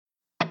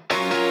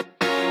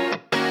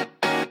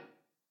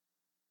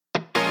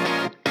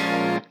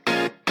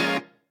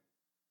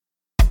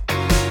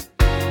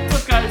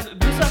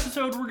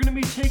episode, we're going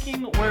to be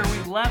taking where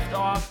we left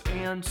off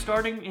and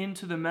starting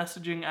into the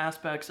messaging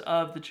aspects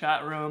of the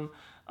chat room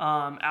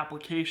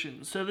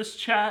application. So this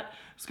chat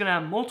is going to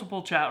have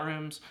multiple chat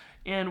rooms,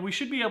 and we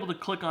should be able to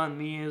click on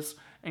these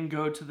and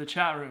go to the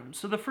chat room.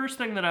 So the first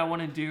thing that I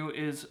want to do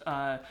is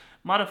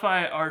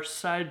modify our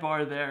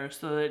sidebar there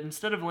so that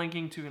instead of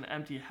linking to an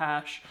empty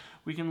hash,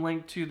 we can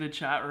link to the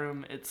chat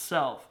room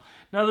itself.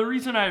 Now the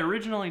reason I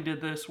originally did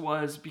this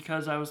was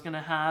because I was going to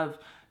have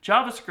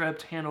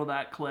JavaScript handle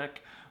that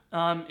click,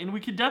 and we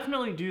could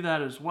definitely do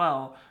that as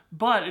well,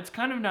 but it's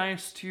kind of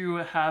nice to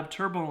have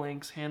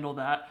TurboLinks handle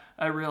that,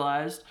 I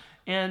realized.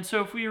 And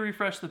so if we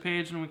refresh the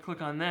page and we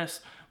click on this,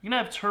 we can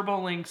have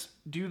TurboLinks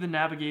do the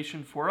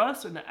navigation for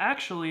us, and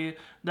actually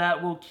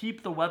that will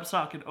keep the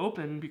WebSocket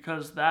open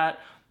because that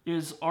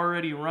is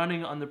already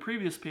running on the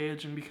previous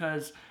page, and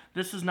because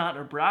this is not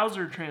a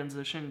browser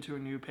transition to a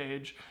new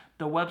page,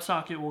 the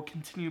WebSocket will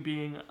continue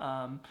being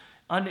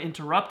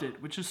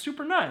uninterrupted, which is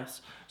super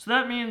nice. So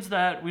that means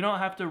that we don't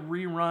have to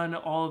rerun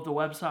all of the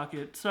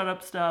WebSocket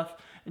setup stuff,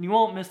 and you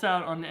won't miss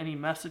out on any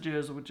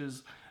messages, which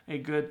is a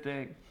good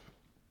thing.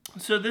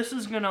 So this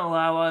is going to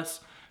allow us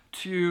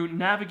to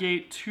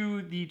navigate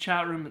to the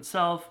chat room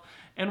itself,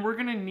 and we're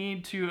going to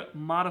need to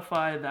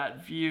modify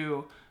that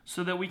view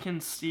so that we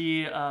can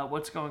see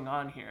what's going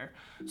on here.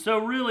 So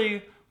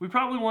really, we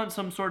probably want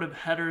some sort of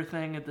header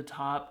thing at the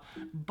top,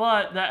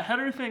 but that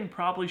header thing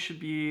probably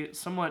should be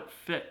somewhat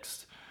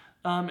fixed.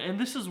 And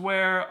this is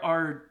where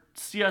our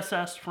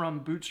CSS from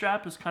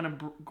Bootstrap is kind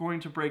of going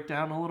to break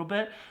down a little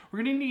bit.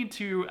 We're going to need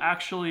to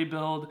actually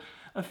build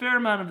a fair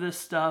amount of this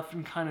stuff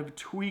and kind of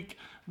tweak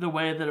the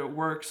way that it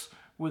works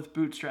with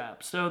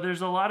Bootstrap. So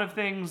there's a lot of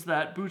things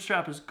that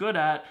Bootstrap is good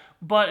at,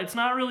 but it's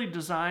not really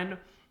designed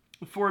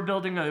for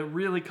building a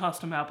really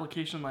custom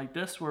application like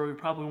this, where we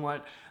probably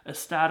want a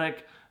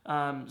static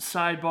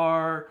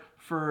sidebar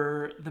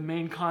for the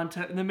main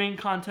content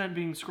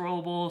being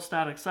scrollable,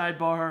 static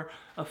sidebar,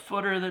 a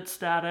footer that's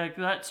static,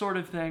 that sort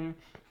of thing.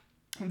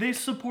 They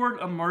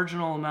support a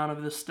marginal amount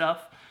of this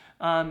stuff.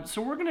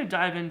 So we're going to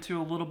dive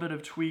into a little bit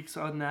of tweaks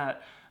on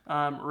that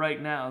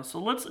right now. So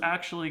let's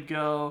actually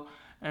go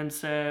and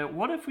say,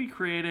 what if we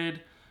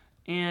created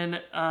in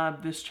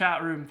this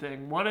chat room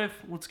thing?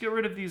 Let's get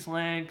rid of these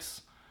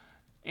links,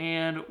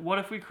 and what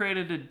if we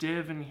created a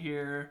div in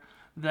here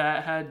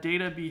that had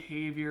data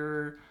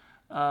behavior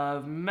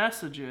of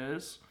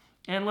messages,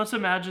 and let's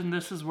imagine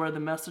this is where the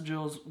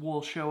messages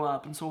will show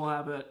up, and so we'll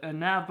have a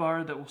nav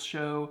bar that will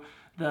show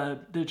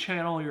the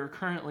channel you're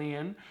currently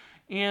in,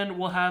 and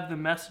we'll have the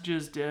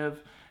messages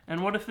div.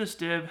 And what if this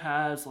div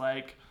has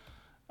like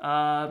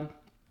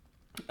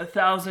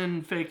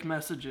 1,000 fake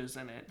messages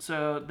in it?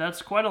 So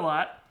that's quite a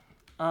lot.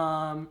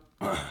 So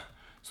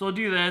we'll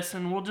do this,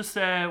 and we'll just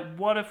say,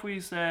 what if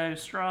we say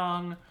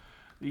strong,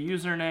 the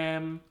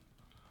username,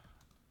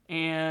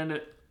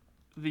 and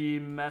the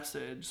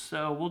message.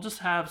 So we'll just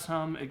have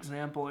some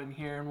example in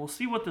here, and we'll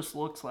see what this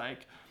looks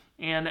like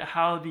and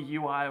how the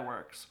UI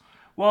works.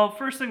 Well,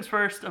 first things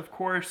first, of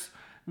course,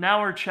 now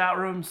our chat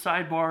room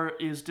sidebar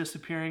is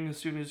disappearing as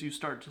soon as you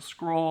start to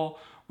scroll,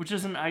 which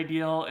isn't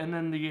ideal, and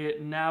then the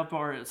nav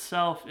bar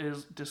itself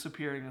is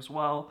disappearing as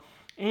well,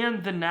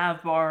 and the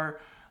nav bar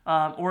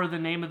or the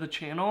name of the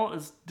channel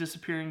is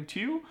disappearing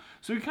too.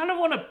 So we kind of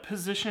want to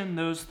position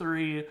those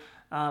three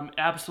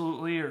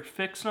absolutely or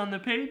fixed on the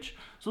page.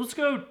 So let's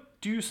go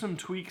do some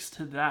tweaks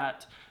to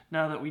that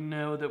now that we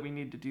know that we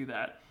need to do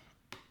that.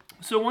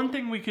 So one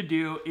thing we could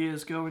do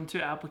is go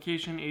into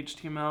application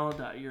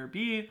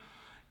html.erb,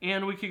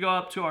 and we could go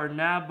up to our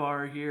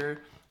navbar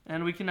here,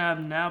 and we can have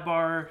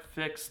navbar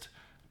fixed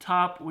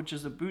top, which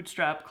is a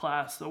Bootstrap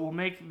class that will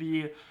make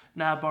the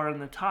navbar in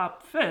the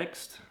top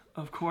fixed,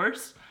 of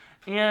course,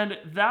 and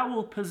that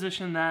will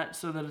position that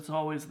so that it's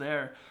always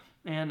there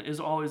and is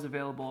always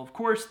available. Of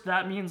course,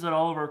 that means that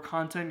all of our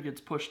content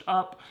gets pushed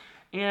up,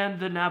 and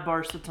the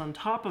navbar sits on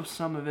top of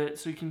some of it,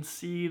 so you can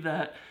see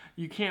that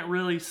you can't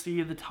really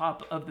see the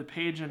top of the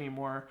page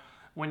anymore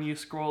when you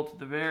scroll to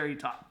the very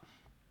top.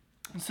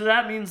 So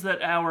that means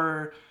that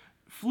our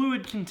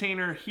fluid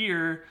container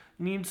here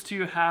needs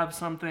to have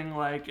something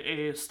like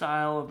a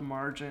style of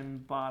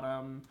margin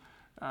bottom,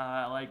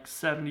 like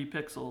 70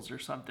 pixels or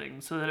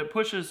something, so that it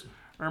pushes,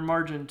 or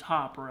margin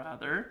top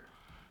rather.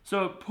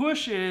 So it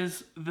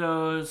pushes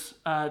those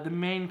the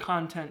main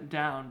content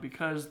down,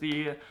 because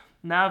the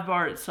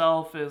navbar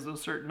itself is a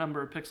certain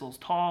number of pixels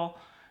tall.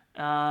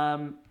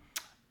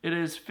 It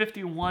is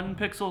 51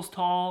 pixels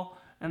tall,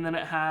 and then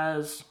it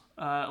has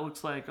it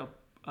looks like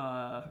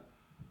a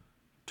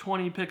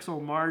 20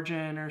 pixel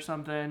margin or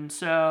something.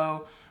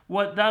 So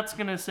what that's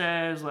gonna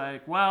say is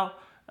like, well,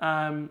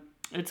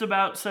 it's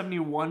about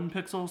 71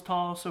 pixels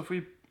tall. So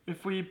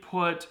if we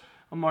put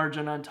a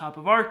margin on top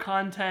of our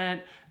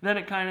content, then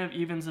it kind of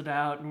evens it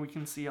out, and we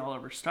can see all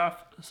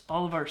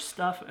of our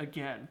stuff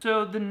again.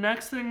 So the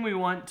next thing we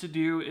want to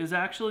do is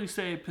actually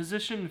say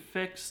position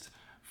fixed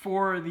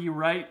for the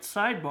right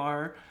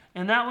sidebar,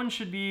 and that one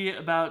should be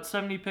about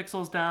 70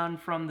 pixels down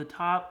from the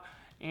top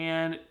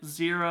and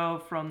 0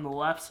 from the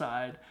left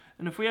side.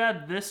 And if we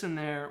add this in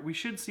there, we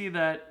should see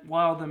that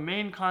while the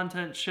main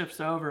content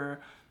shifts over,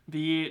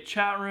 the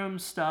chat room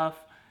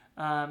stuff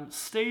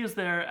stays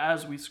there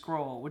as we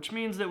scroll, which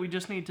means that we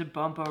just need to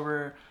bump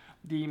over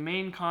the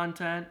main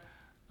content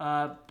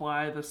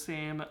by the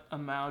same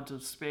amount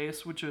of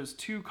space, which is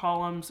 2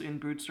 columns in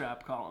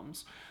Bootstrap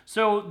columns.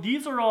 So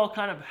these are all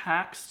kind of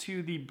hacks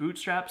to the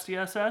Bootstrap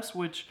CSS,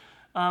 which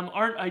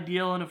aren't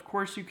ideal. And of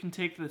course, you can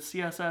take the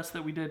CSS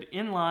that we did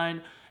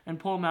inline and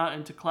pull them out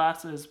into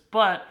classes.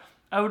 But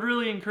I would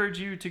really encourage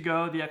you to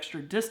go the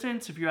extra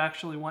distance if you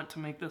actually want to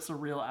make this a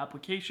real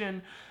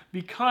application,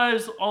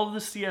 because all of the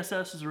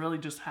CSS is really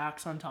just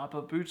hacks on top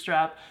of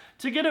Bootstrap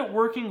to get it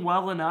working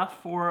well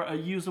enough for a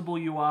usable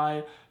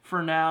UI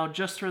for now,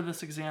 just for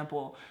this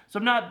example. So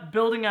I'm not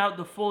building out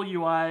the full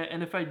UI,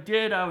 and if I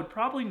did, I would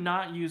probably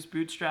not use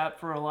Bootstrap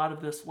for a lot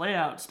of this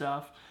layout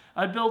stuff.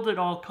 I'd build it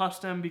all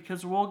custom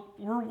because we're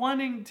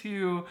wanting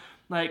to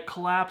like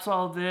collapse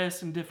all of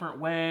this in different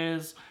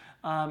ways.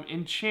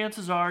 And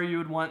chances are you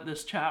would want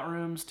this chat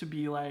rooms to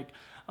be like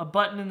a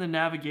button in the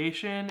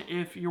navigation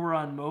if you were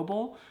on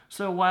mobile.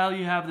 So while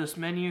you have this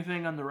menu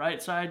thing on the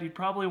right side, you'd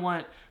probably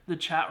want the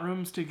chat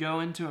rooms to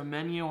go into a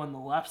menu on the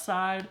left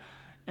side.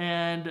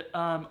 And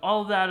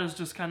all of that is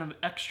just kind of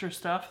extra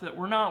stuff that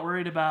we're not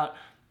worried about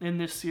in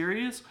this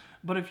series.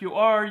 But if you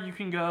are, you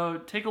can go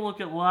take a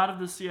look at a lot of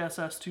the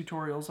CSS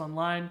tutorials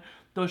online.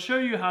 They'll show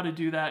you how to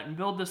do that and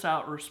build this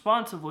out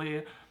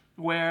responsively,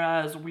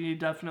 whereas we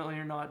definitely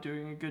are not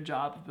doing a good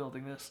job of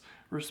building this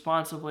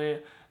responsively.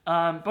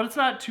 But it's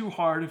not too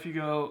hard if you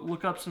go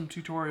look up some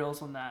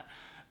tutorials on that.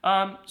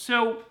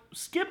 So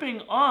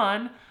skipping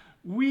on,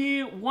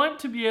 we want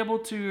to be able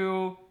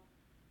to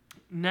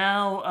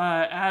now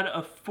add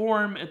a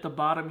form at the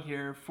bottom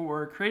here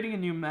for creating a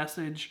new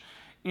message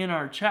in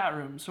our chat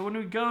room. So when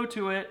we go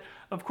to it,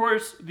 of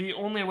course, the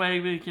only way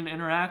we can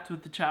interact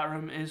with the chat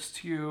room is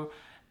to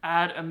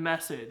add a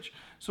message.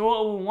 So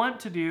what we'll want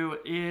to do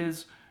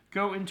is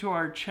go into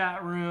our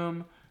chat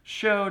room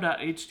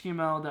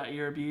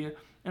show.html.erb,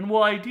 and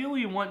we'll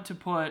ideally want to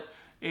put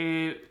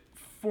a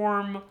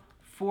form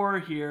for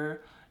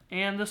here,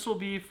 and this will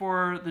be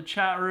for the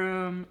chat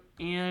room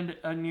and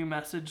a new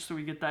message, so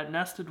we get that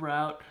nested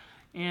route.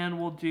 And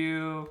we'll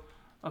do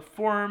a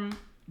form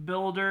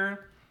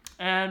builder,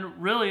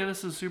 and really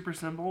this is super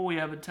simple. We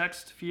have a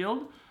text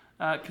field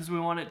because we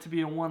want it to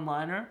be a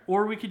one-liner,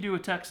 or we could do a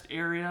text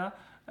area.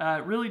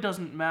 It really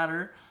doesn't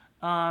matter.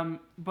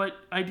 But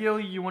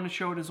ideally you want to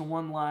show it as a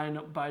one line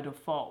by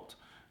default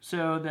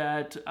so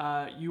that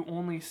you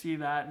only see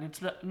that and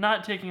it's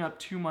not taking up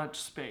too much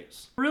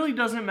space. It really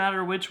doesn't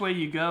matter which way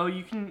you go.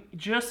 You can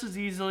just as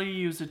easily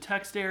use a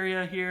text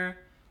area here.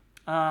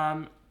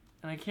 And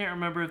I can't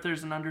remember if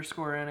there's an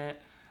underscore in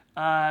it.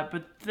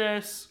 But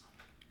this,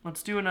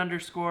 let's do an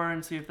underscore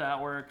and see if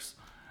that works.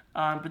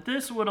 But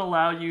this would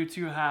allow you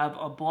to have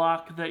a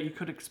block that you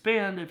could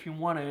expand if you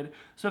wanted.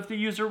 So if the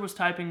user was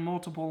typing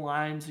multiple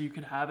lines, you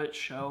could have it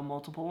show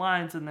multiple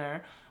lines in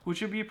there,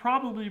 which would be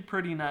probably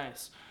pretty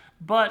nice.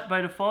 But by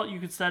default, you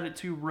could set it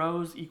to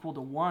rows equal to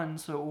 1,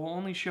 so it will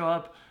only show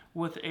up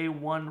with a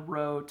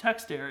 1-row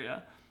text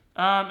area.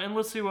 And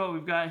let's see what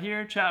we've got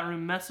here. Chat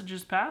room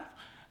messages path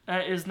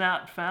is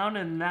not found,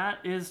 and that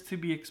is to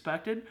be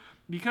expected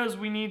because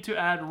we need to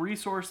add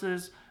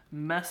resources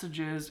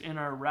messages in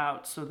our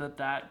route so that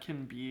that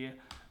can be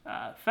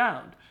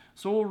found.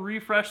 So we'll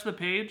refresh the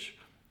page,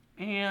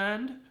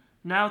 and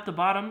now at the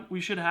bottom we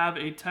should have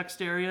a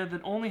text area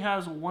that only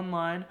has 1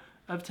 line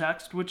of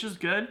text, which is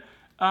good.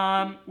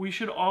 We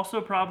should also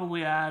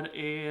probably add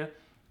a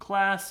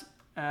class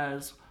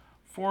as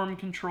form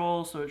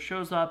control so it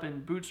shows up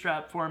in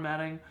Bootstrap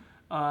formatting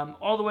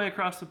all the way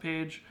across the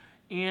page,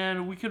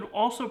 and we could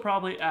also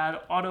probably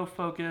add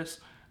autofocus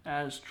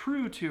as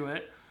true to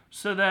it,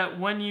 so that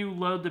when you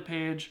load the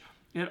page,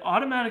 it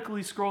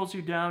automatically scrolls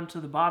you down to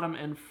the bottom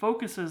and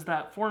focuses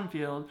that form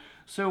field.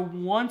 So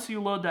once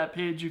you load that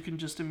page, you can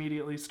just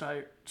immediately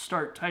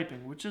start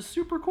typing, which is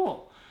super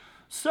cool.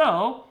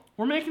 So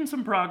we're making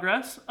some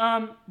progress,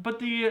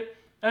 but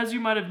as you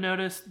might have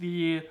noticed,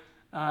 the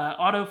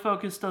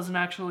autofocus doesn't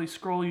actually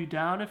scroll you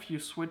down if you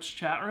switch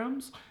chat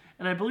rooms.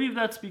 And I believe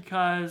that's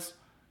because,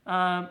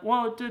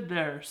 well, it did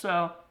there.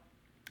 So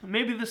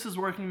maybe this is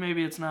working,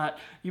 maybe it's not.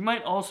 You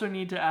might also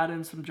need to add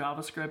in some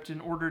JavaScript in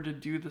order to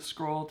do the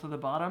scroll to the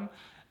bottom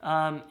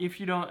if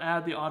you don't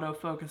add the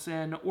autofocus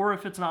in, or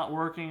if it's not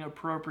working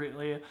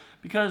appropriately.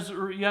 Because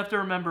you have to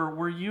remember,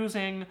 we're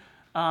using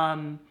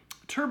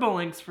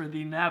turbolinks for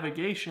the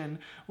navigation,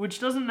 which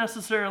doesn't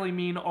necessarily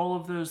mean all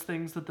of those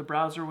things that the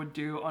browser would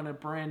do on a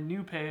brand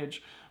new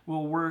page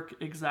will work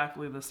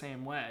exactly the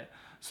same way.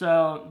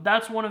 So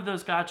that's one of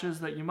those gotchas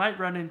that you might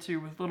run into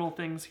with little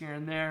things here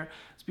and there.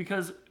 It's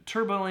because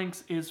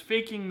turbolinks is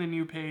faking the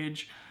new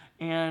page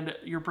and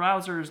your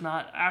browser is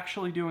not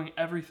actually doing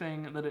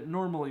everything that it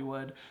normally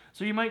would.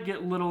 So you might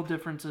get little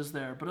differences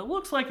there, but it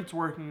looks like it's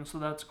working, so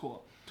that's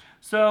cool.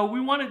 So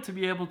we want it to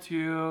be able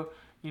to,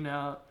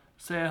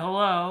 say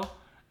hello,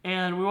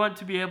 and we want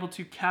to be able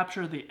to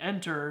capture the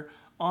enter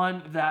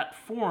on that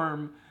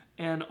form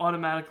and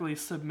automatically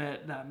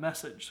submit that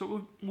message.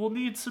 So we'll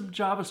need some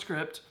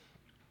JavaScript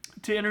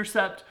to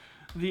intercept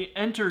the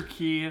enter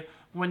key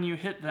when you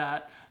hit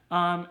that.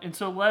 And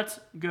so let's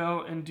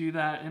go and do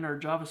that in our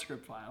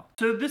JavaScript file.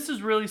 So this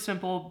is really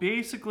simple.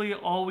 Basically,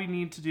 all we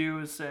need to do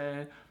is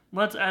say,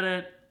 let's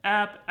edit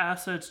app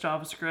assets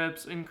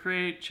JavaScripts and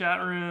create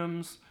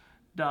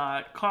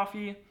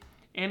chatrooms.coffee.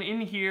 And in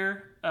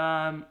here,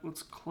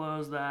 let's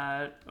close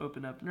that,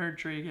 open up nerd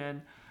tree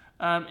again.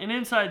 And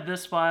inside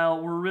this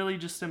file, we're really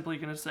just simply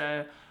going to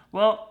say,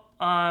 well,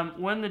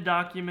 when the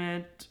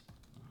document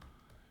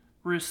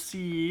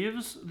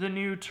receives the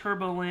new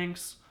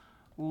TurboLinks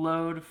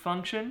load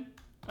function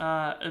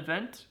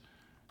event,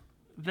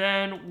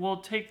 then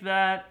we'll take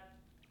that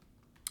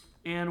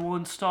and we'll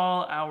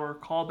install our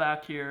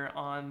callback here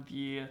on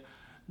the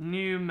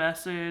new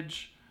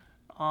message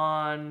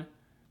on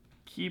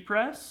key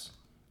press.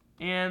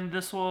 And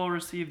this will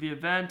receive the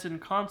event in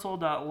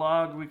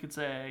console.log. We could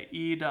say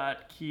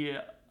e.keycode.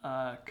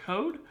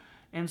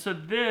 And so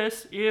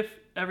this, if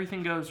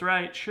everything goes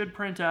right, should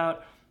print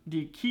out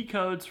the key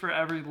codes for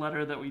every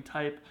letter that we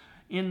type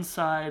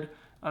inside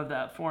of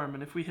that form.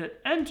 And if we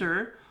hit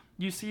enter,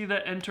 you see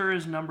that enter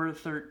is number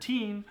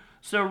 13.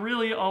 So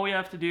really all we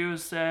have to do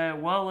is say,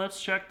 well,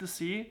 let's check to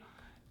see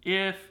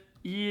if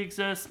e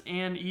exists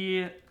and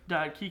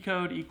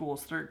e.keycode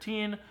equals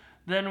 13.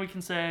 Then we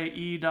can say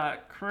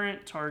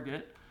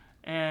e.currentTarget,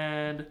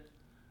 and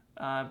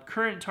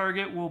current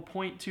target will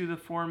point to the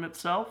form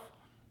itself.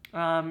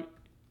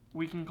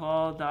 We can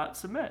call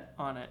 .submit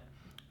on it.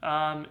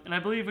 And I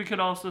believe we could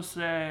also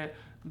say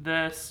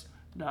this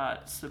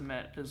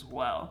 .submit as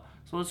well.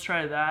 So let's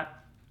try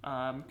that,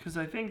 because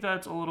I think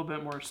that's a little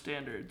bit more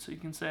standard. So you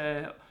can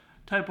say,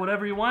 type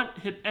whatever you want,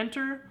 hit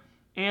enter,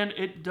 and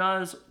it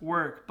does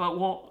work. But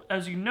well,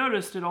 as you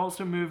noticed, it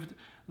also moved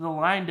the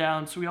line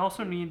down, so we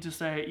also need to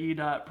say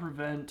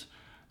e.prevent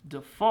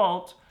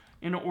default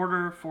in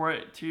order for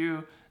it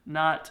to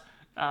not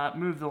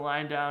move the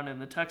line down in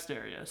the text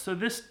area. So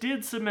this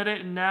did submit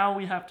it, and now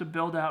we have to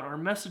build out our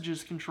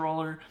messages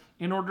controller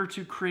in order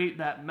to create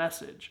that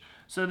message.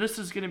 So this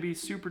is going to be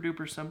super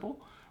duper simple.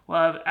 We'll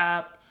have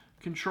app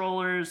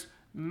controllers,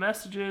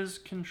 messages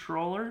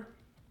controller,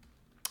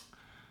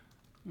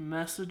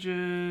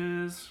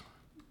 messages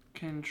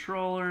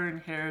controller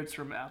inherits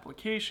from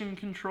application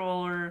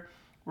controller.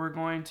 We're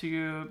going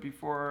to,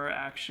 before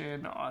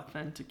action,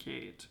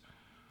 authenticate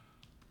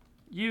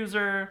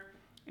user,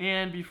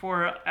 and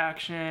before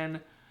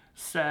action,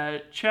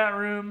 set chat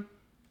room,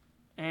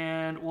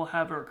 and we'll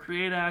have our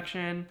create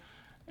action,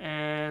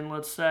 and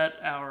let's set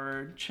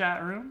our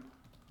chat room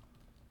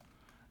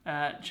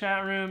at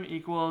chat room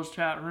equals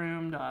chat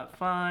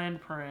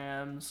room.find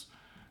params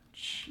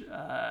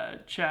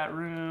chat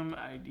room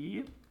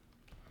ID.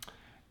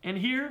 And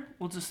here,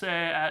 we'll just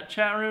say at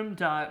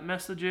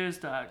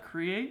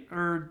chatroom.messages.create,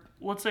 or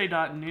let's say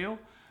 .new,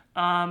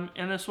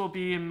 and this will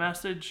be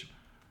message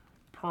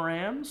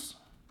params,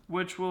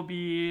 which will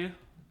be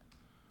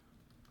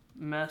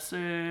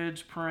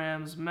message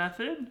params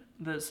method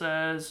that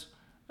says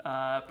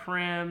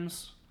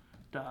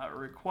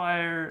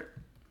params.require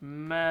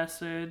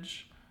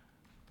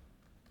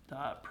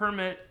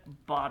message.permit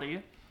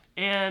body.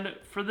 And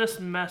for this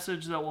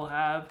message that we'll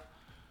have,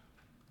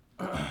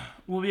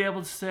 we'll be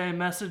able to say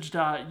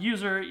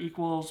message.user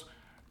equals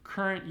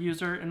current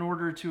user in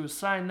order to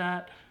assign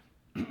that.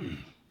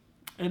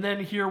 And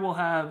then here we'll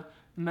have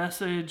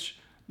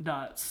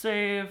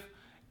message.save,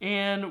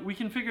 and we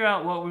can figure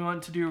out what we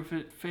want to do if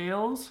it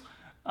fails.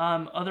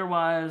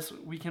 Otherwise,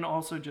 we can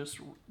also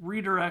just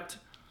redirect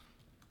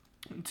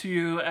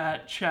to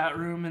at chat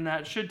room, and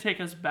that should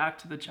take us back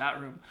to the chat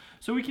room.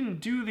 So we can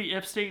do the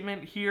if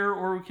statement here,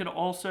 or we can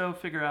also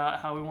figure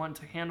out how we want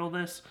to handle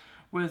this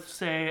with,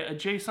 say, a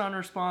JSON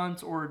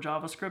response or a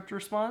JavaScript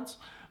response,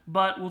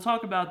 but we'll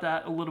talk about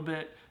that a little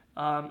bit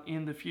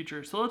in the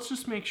future. So let's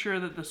just make sure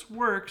that this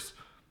works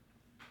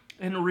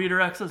and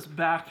redirects us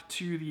back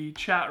to the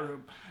chat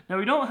room. Now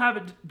we don't have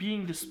it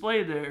being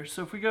displayed there,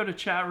 so if we go to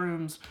chat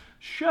room's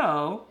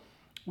show,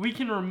 we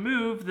can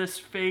remove this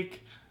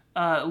fake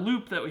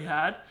loop that we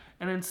had,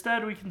 and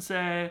instead we can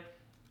say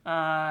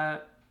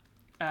at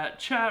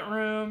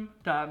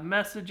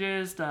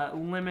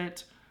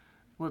chatroom.messages.limit,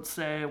 let's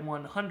say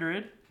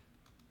 100,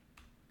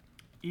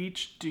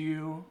 each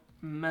due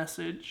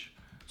message.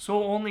 So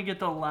we'll only get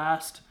the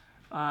last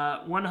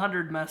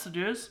 100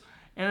 messages.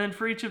 And then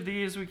for each of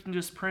these, we can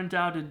just print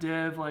out a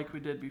div like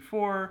we did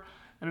before.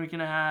 And we can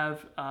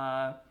have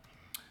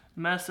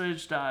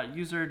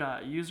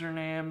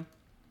message.user.username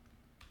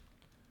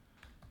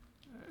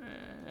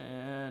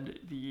and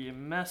the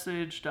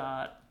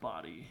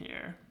message.body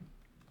here.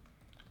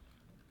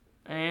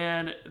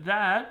 And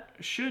that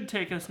should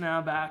take us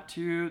now back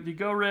to the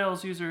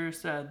GoRails user who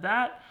said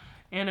that.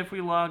 And if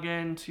we log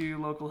in to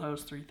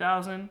localhost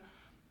 3000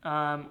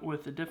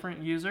 with a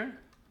different user,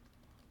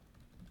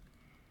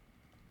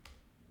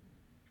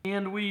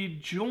 and we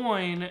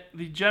join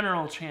the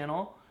general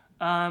channel,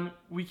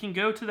 we can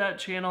go to that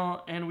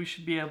channel and we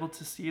should be able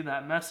to see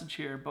that message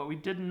here, but we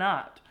did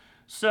not.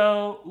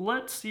 So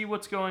let's see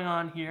what's going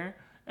on here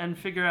and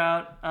figure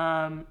out,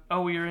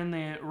 oh, we were in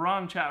the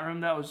wrong chat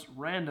room. That was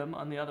random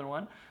on the other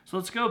one. So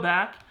let's go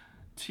back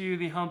to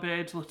the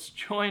homepage. Let's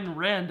join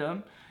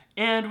random.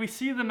 And we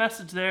see the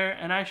message there,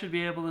 and I should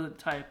be able to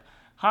type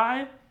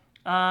hi.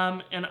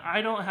 And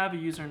I don't have a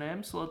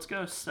username, so let's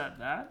go set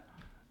that.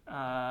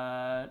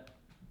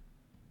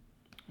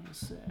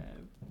 Let's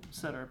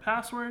set our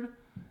password.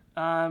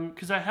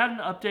 Because I hadn't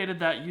updated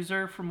that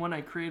user from when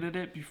I created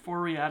it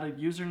before we added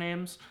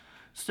usernames.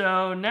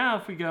 So now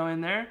if we go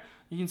in there,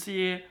 you can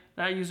see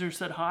that user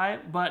said hi,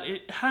 but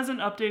it hasn't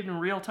updated in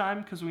real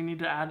time because we need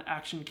to add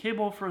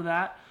ActionCable for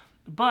that.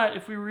 But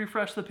if we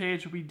refresh the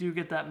page, we do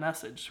get that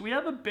message. So we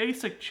have a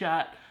basic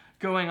chat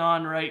going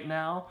on right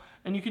now,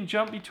 and you can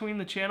jump between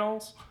the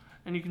channels,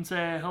 and you can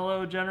say,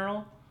 hello,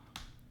 General.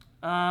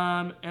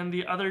 And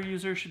the other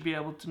user should be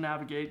able to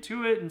navigate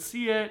to it and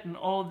see it, and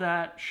all of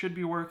that should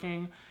be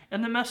working.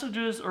 And the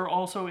messages are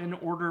also in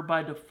order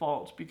by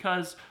default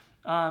because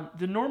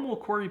the normal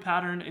query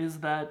pattern is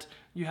that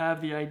you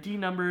have the ID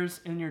numbers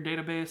in your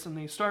database and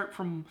they start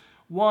from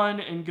 1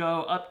 and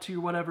go up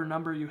to whatever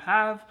number you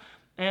have,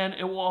 and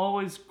it will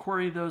always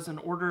query those in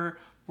order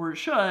where it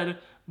should,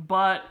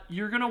 but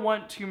you're going to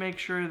want to make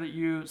sure that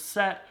you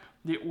set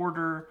the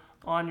order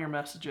on your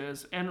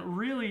messages, and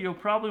really you'll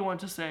probably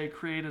want to say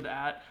created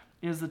at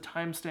is the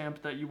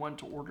timestamp that you want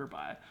to order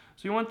by.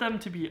 So you want them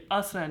to be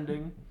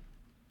ascending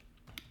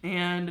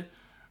and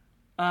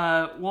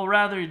well,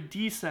 rather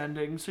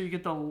descending, so you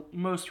get the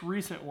most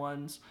recent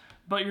ones,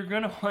 but you're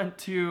going to want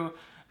to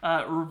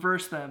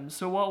reverse them.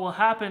 So what will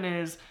happen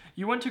is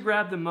you want to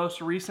grab the most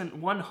recent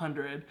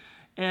 100,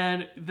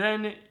 and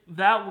then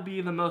that will be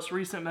the most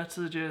recent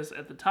messages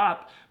at the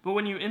top. But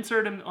when you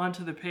insert them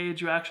onto the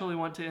page, you actually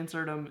want to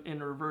insert them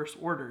in reverse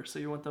order. So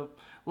you want the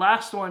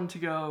last one to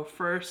go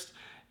first,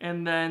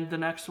 and then the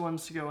next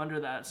ones to go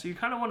under that. So you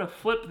kind of want to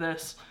flip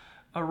this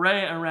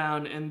array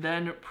around and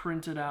then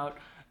print it out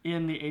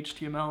in the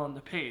HTML on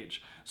the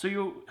page. So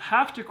you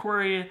have to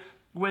query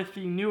with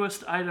the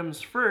newest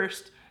items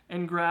first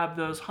and grab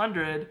those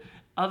 100,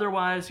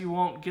 otherwise you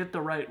won't get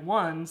the right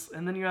ones,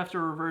 and then you have to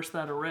reverse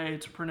that array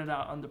to print it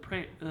out on the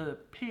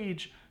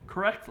page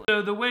correctly.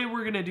 So the way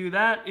we're going to do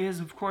that is,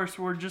 of course,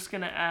 we're just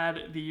going to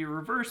add the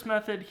reverse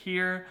method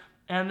here,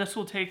 and this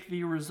will take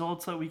the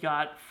results that we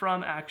got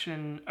from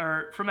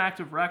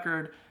active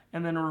record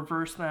and then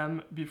reverse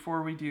them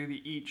before we do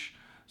the each.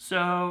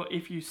 So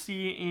if you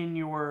see in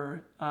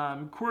your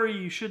query,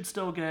 you should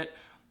still get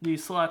the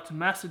select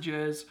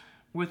messages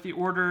with the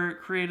order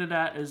created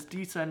at as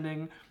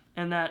descending,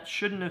 and that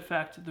shouldn't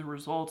affect the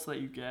results that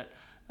you get.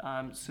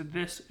 So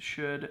this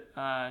should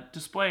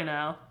display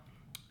now,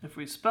 if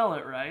we spell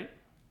it right,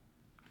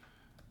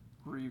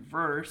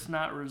 reverse,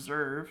 not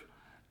reserve.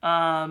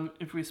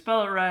 If we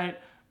spell it right,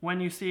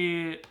 when you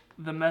see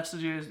the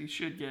messages, you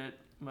should get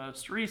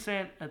most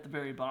recent at the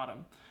very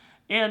bottom.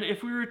 And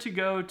if we were to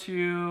go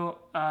to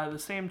the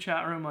same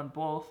chat room on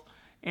both,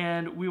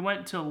 and we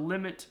went to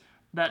limit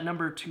that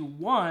number to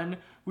 1,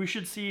 we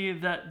should see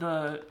that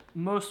the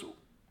most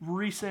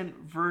recent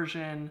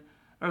version,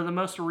 or the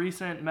most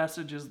recent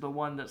message is the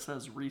one that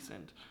says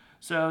recent.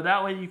 So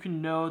that way you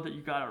can know that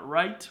you got it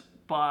right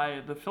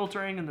by the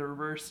filtering and the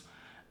reverse,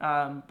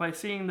 by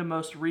seeing the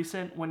most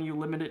recent when you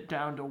limit it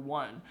down to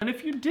 1. And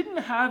if you didn't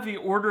have the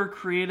order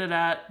created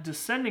at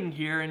descending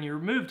here and you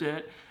removed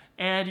it,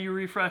 and you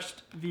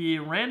refreshed the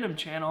random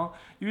channel,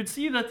 you would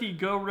see that the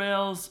Go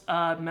Rails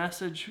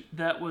message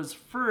that was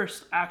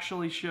first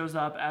actually shows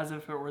up as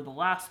if it were the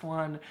last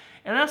one,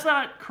 and that's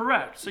not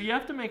correct. So you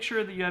have to make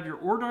sure that you have your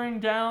ordering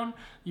down,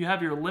 you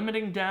have your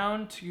limiting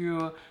down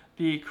to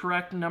the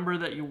correct number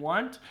that you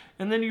want,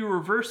 and then you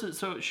reverse it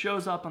so it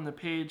shows up on the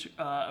page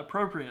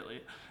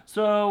appropriately.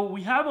 So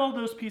we have all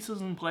those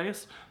pieces in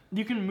place.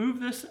 You can move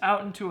this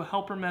out into a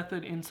helper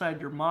method inside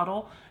your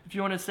model. If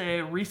you want to say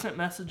recent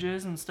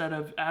messages instead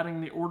of adding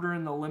the order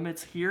and the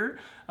limits here,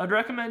 I'd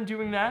recommend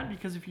doing that,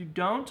 because if you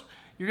don't,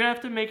 you're going to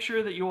have to make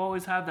sure that you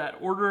always have that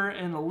order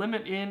and the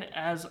limit in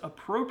as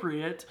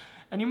appropriate,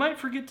 and you might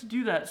forget to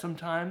do that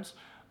sometimes.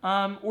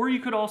 Or you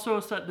could also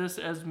set this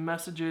as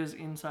messages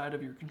inside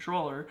of your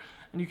controller,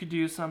 and you could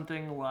do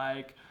something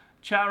like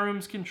chat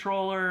rooms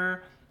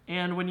controller,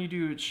 and when you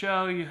do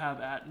show, you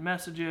have at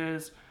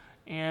messages,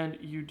 and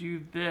you do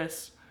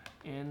this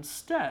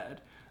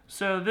instead.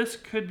 So this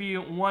could be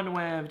one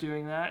way of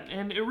doing that,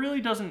 and it really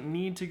doesn't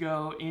need to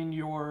go in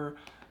your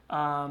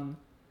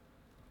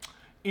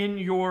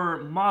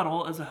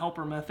model as a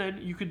helper method.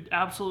 You could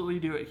absolutely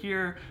do it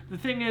here. The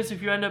thing is,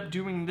 if you end up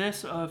doing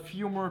this a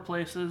few more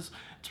places,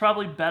 it's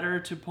probably better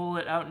to pull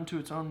it out into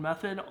its own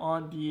method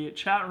on the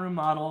chat room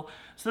model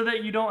so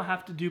that you don't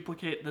have to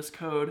duplicate this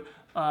code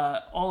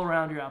all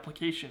around your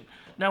application.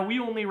 Now, we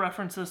only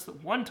reference this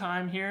one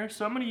time here,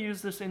 so I'm going to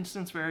use this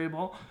instance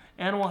variable,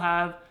 and we'll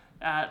have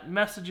at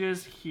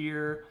messages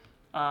here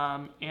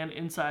and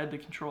inside the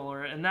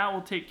controller, and that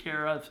will take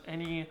care of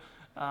any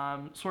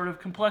sort of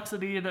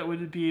complexity that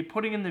would be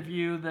putting in the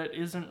view that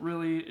doesn't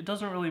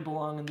really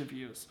belong in the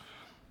views.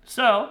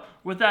 So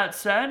with that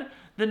said,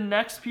 The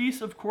next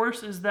piece, of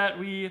course, is that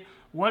we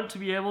want to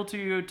be able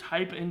to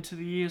type into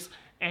these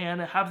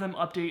and have them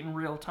update in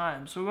real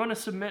time. So we want to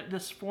submit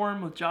this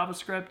form with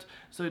JavaScript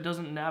so it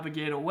doesn't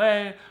navigate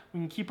away.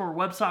 We can keep our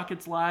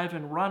WebSockets live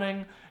and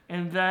running.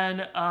 And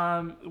then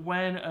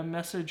when a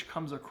message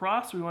comes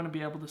across, we want to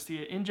be able to see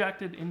it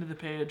injected into the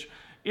page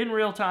in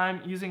real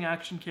time using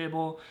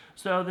ActionCable.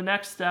 So the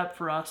next step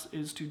for us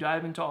is to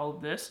dive into all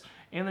of this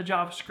and the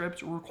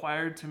JavaScript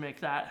required to make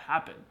that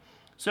happen.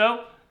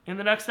 So in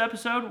the next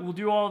episode, we'll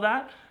do all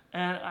that,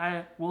 and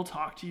I will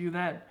talk to you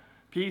then.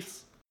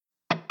 Peace.